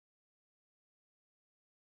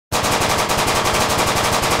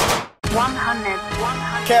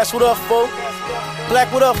Cash, what up, fool?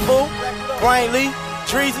 Black, what up, fool? Brian Lee,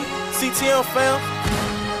 Treasy, Ctmfam.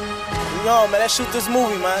 Yo, man, let's shoot this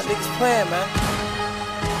movie, man. Niggas playing, man.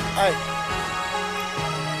 Hey.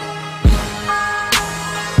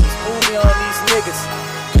 This movie on these niggas.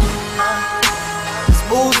 This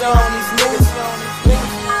movie on these niggas.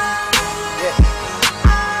 Yeah.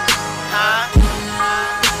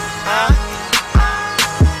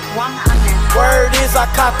 Word is I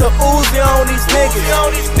caught the Uzi on these niggas.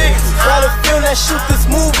 Gotta feel that shoot this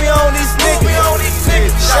movie on these niggas.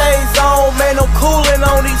 Shades on, man, no coolin'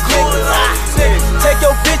 on these niggas. Take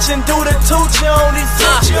your bitch and do the Tucci on these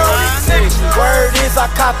niggas. Word is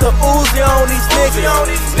I caught the Uzi on these niggas.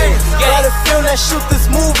 Gotta feel that shoot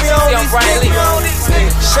this movie on these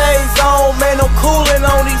niggas. Shades on, man, no coolin'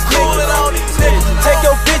 on these niggas. Take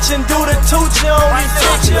your bitch and do the Tucci on these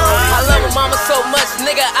niggas. I love my mama so much,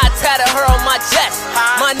 nigga, I tatted her on my chest.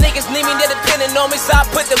 My niggas need me, they're depending on me, so I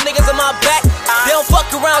put them niggas on my back. They don't fuck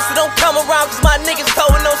around, so don't come around, cause my niggas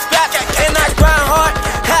towing no scrap. And I grind hard,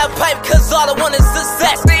 have pipe, cause all I want is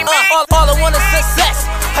success. All I want is success.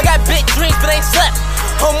 I got big dreams, but ain't slept.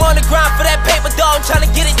 I'm on the grind for that paper, dog, I'm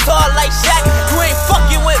tryna get it tall like Shaq. You ain't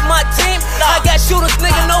fucking with my team, I got shooters,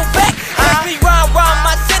 nigga, no back. Catch me round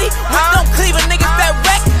my city, with no Cleveland niggas that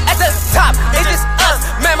wreck. At the top, it's just us,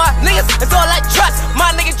 man, my niggas, it's all I trust.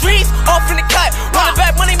 My nigga dreams, off in the cut. Running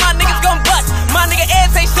back money, my niggas gon' bust. My nigga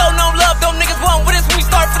ass ain't show no love, them niggas want with us when we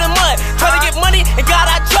start for the mud. Tryna get money, and God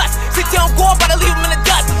I trust. Sit down, go about to leave them in the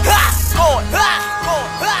dust.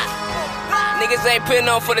 Niggas ain't putting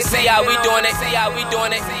on for the see how we doing it. See how we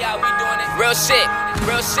doing it. See how we doing it. Real shit.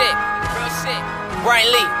 Real shit. Real shit. Brian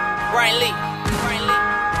Lee. Brian Lee. Brian Lee.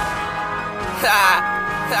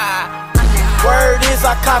 Word is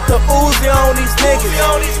I caught the Uzi on these niggas.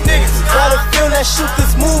 Gotta feel that shoot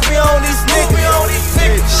this movie on these niggas.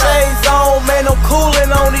 Shades on, man, no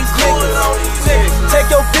coolin' on these niggas. Take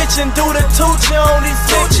your bitch and do the Tucci on these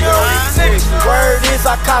niggas. Word is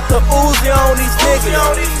I caught the Uzi on these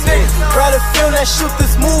niggas. Gotta feel that shoot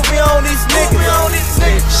this movie on these niggas.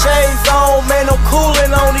 Shades on, man, no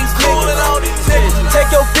coolin' on these niggas.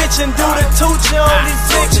 Take your bitch and do the Tucci on these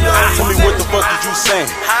niggas. Tell me what the fuck did you saying?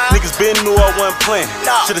 Niggas been knew I wasn't playing.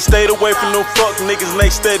 Should've stayed away from them fuck niggas and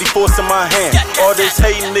they steady forcing my hand. All this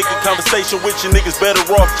hating nigga conversation with you niggas better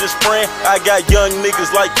off just praying. I got young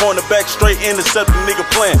niggas like cornerback straight intercept the nigga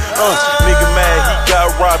playing. Nigga mad he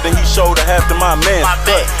got robbed and he showed a half to my man.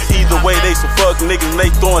 But either way they some fuck niggas and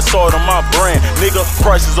they throwing salt on my brand. Nigga,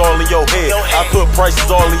 prices all in your head. I put prices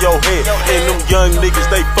all in your head. And them young niggas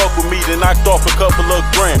they fuck with me, then knocked off a couple of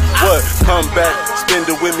grand. What? Come back, spend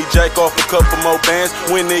it with me, jack off a couple more bands.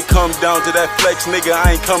 When it come down to that flex, nigga,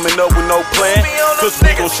 I ain't coming up with no plan. Cause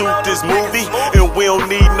we gon' shoot this movie and we don't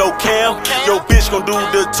need no cam. Yo bitch gon' do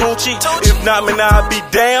the Tucci. If not, man, I'll be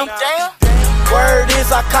damned. Word is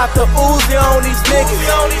I caught the Uzi on these niggas.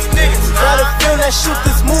 Gotta feel that shoot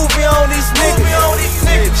this movie on these niggas.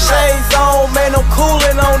 Shades on, man, no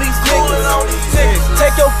coolin' on these niggas.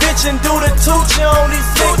 Take your bitch and do the Tucci on these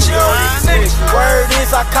niggas. Word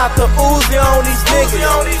is I caught the Uzi on these niggas.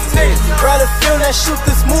 Gotta feel that shoot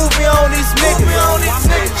this movie on these niggas.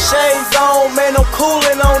 Shades on, man, no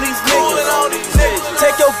coolin' on these niggas.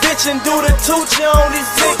 Take your bitch and do the Tucci on these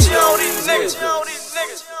niggas.